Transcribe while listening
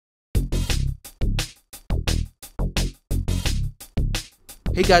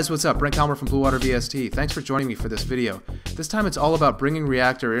Hey guys, what's up? Brent Calmer from Blue Water VST. Thanks for joining me for this video. This time it's all about bringing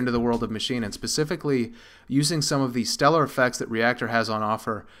Reaktor into the world of Maschine and specifically using some of the stellar effects that Reaktor has on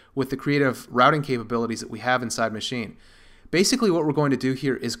offer with the creative routing capabilities that we have inside Maschine. Basically what we're going to do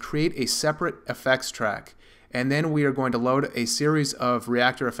here is create a separate effects track, and then we are going to load a series of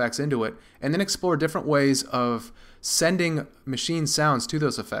Reaktor effects into it and then explore different ways of sending Maschine sounds to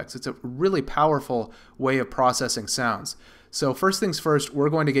those effects. It's a really powerful way of processing sounds. So first things first, we're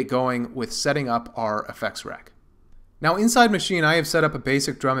going to get going with setting up our effects rack. Now inside Maschine, I have set up a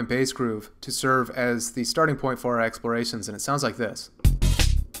basic drum and bass groove to serve as the starting point for our explorations, and it sounds like this.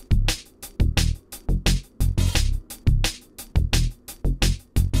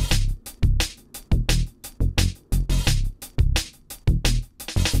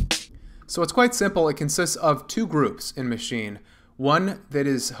 So it's quite simple. It consists of two groups in Maschine. One that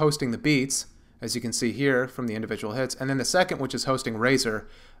is hosting the beats, as you can see here from the individual hits, and then the second, which is hosting Razor,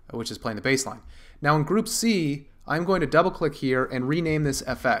 which is playing the bass line. Now in group C, I'm going to double click here and rename this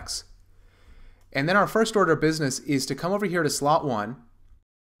FX. And then our first order of business is to come over here to slot 1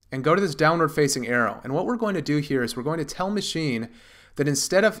 and go to this downward facing arrow. And what we're going to do here is we're going to tell Maschine that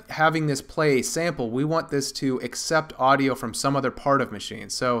instead of having this play a sample, we want this to accept audio from some other part of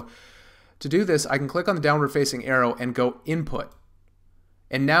Maschine. So to do this, I can click on the downward facing arrow and go input.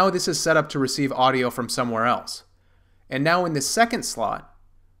 And now this is set up to receive audio from somewhere else. And now in the second slot,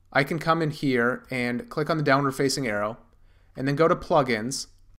 I can come in here and click on the downward facing arrow and then go to plugins.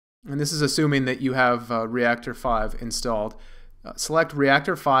 And this is assuming that you have Reaktor 5 installed. Select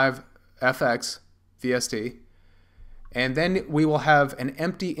Reaktor 5 FX VST. And then we will have an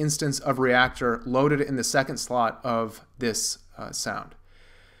empty instance of Reaktor loaded in the second slot of this sound.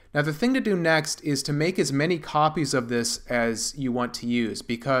 Now the thing to do next is to make as many copies of this as you want to use,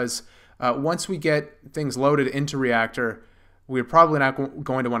 because once we get things loaded into Reaktor, we're probably not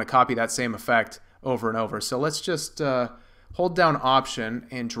going to want to copy that same effect over and over. So let's just hold down Option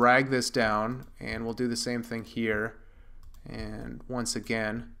and drag this down, and we'll do the same thing here. And once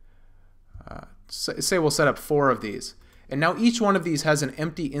again, say we'll set up 4 of these. And now each one of these has an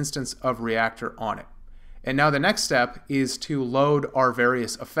empty instance of Reaktor on it. And now the next step is to load our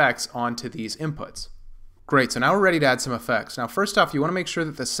various effects onto these inputs. Great, so now we're ready to add some effects. Now first off, you want to make sure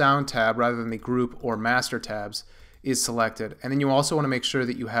that the sound tab rather than the group or master tabs is selected. And then you also want to make sure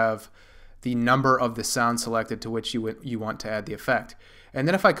that you have the number of the sound selected to which you want to add the effect. And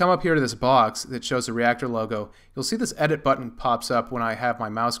then if I come up here to this box that shows the Reaktor logo, you'll see this edit button pops up when I have my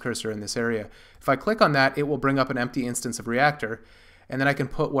mouse cursor in this area. If I click on that, it will bring up an empty instance of Reaktor, and then I can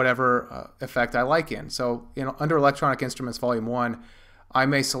put whatever effect I like in. So under Electronic Instruments Volume 1, I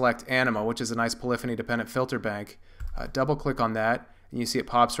may select Anima, which is a nice polyphony-dependent filter bank. Double click on that, and you see it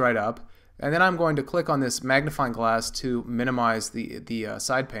pops right up. And then I'm going to click on this magnifying glass to minimize the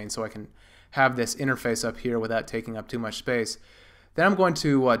side pane so I can have this interface up here without taking up too much space. Then I'm going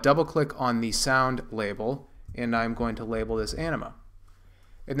to double click on the sound label, and I'm going to label this Anima.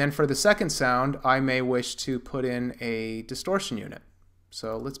 And then for the second sound, I may wish to put in a distortion unit.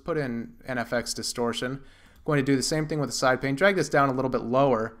 So let's put in NFX distortion. I'm going to do the same thing with the side pane. Drag this down a little bit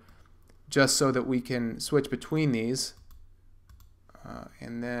lower just so that we can switch between these.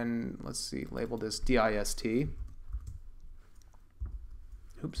 And then let's see, label this DIST.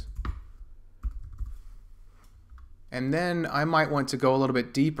 Oops. And then I might want to go a little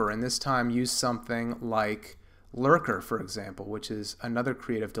bit deeper and this time use something like Lurker, for example, which is another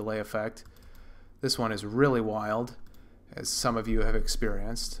creative delay effect. This one is really wild, as some of you have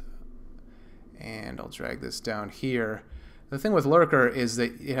experienced. And I'll drag this down here. The thing with Lurker is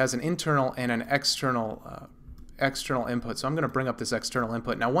that it has an internal and an external input. So I'm going to bring up this external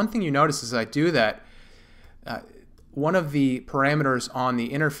input. Now one thing you notice as I do that, one of the parameters on the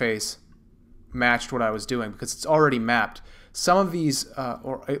interface matched what I was doing because it's already mapped. Some of these,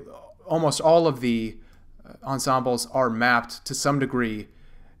 or almost all of the ensembles are mapped to some degree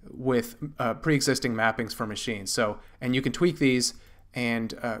with pre-existing mappings for Maschine. So, and you can tweak these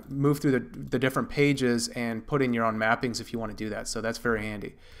and move through the different pages and put in your own mappings if you want to do that. So that's very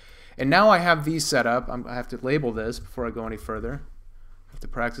handy. And now I have these set up. I have to label this before I go any further. I have to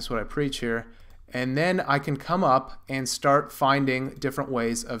practice what I preach here. And then I can come up and start finding different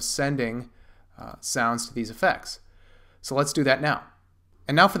ways of sending sounds to these effects. So let's do that now.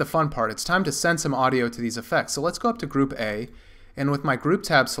 And now for the fun part. It's time to send some audio to these effects. So let's go up to Group A. And with my group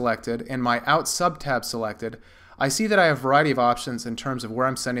tab selected and my out sub tab selected, I see that I have a variety of options in terms of where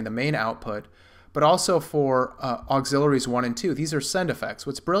I'm sending the main output, but also for auxiliaries 1 and 2. These are send effects.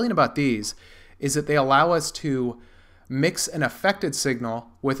 What's brilliant about these is that they allow us to mix an affected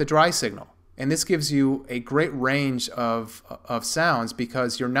signal with a dry signal. And this gives you a great range of sounds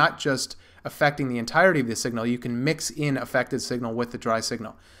because you're not just affecting the entirety of the signal, you can mix in affected signal with the dry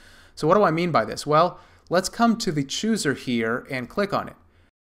signal. So what do I mean by this? Well, let's come to the chooser here and click on it.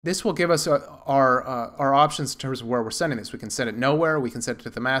 This will give us our options in terms of where we're sending this. We can send it nowhere, we can send it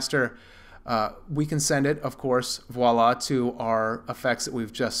to the master, we can send it, of course, voila, to our effects that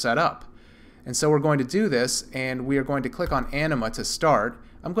we've just set up. And so we're going to do this, and we are going to click on Anima to start.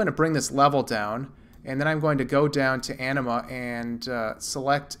 I'm going to bring this level down, and then I'm going to go down to Anima and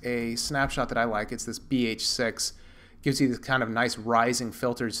select a snapshot that I like. It's this BH6. Gives you this kind of nice rising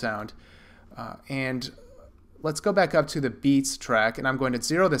filtered sound. And let's go back up to the beats track, and I'm going to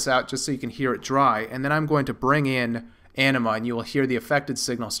zero this out just so you can hear it dry, and then I'm going to bring in Anima, and you will hear the affected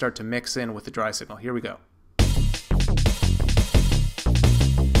signal start to mix in with the dry signal. Here we go.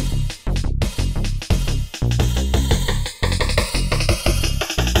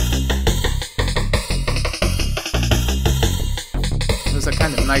 There's a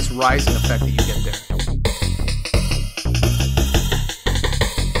kind of nice rising effect that you get there.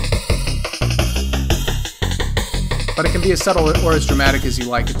 But it can be as subtle or as dramatic as you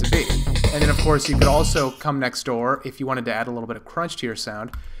like it to be. And then of course you could also come next door if you wanted to add a little bit of crunch to your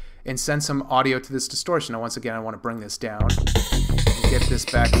sound and send some audio to this distortion. Now once again I want to bring this down and get this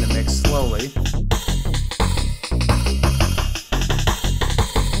back in the mix slowly.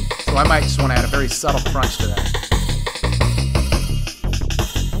 So I might just want to add a very subtle crunch to that.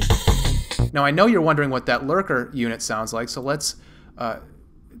 Now I know you're wondering what that lurker unit sounds like, so let's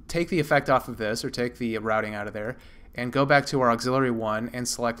take the effect off of this, or take the routing out of there, and go back to our auxiliary 1 and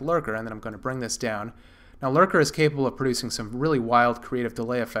select lurker, and then I'm going to bring this down. Now lurker is capable of producing some really wild creative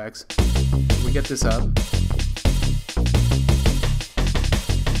delay effects. We get this up.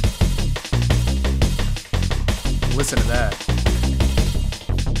 Listen to that.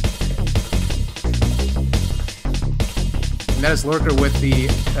 And that is lurker with the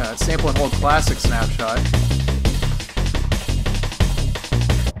sample and hold classic snapshot.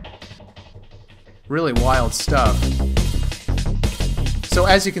 Really wild stuff. So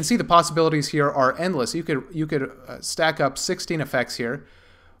as you can see, the possibilities here are endless. You could stack up 16 effects here,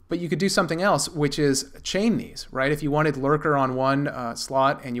 but you could do something else, which is chain these, right? If you wanted lurker on one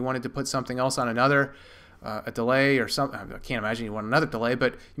slot and you wanted to put something else on another, a delay or something, I can't imagine you want another delay,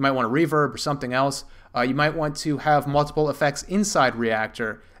 but you might want a reverb or something else. You might want to have multiple effects inside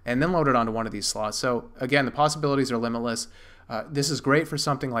Reaktor and then load it onto one of these slots. So again, the possibilities are limitless. This is great for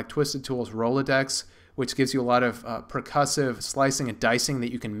something like Twisted Tool's Rolodex, which gives you a lot of percussive slicing and dicing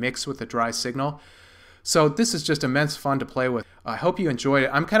that you can mix with the dry signal. So this is just immense fun to play with. I hope you enjoyed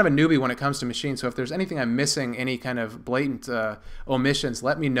it. I'm kind of a newbie when it comes to machines, so if there's anything I'm missing, any kind of blatant omissions,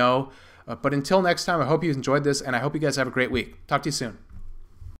 let me know. But until next time, I hope you enjoyed this, and I hope you guys have a great week. Talk to you soon.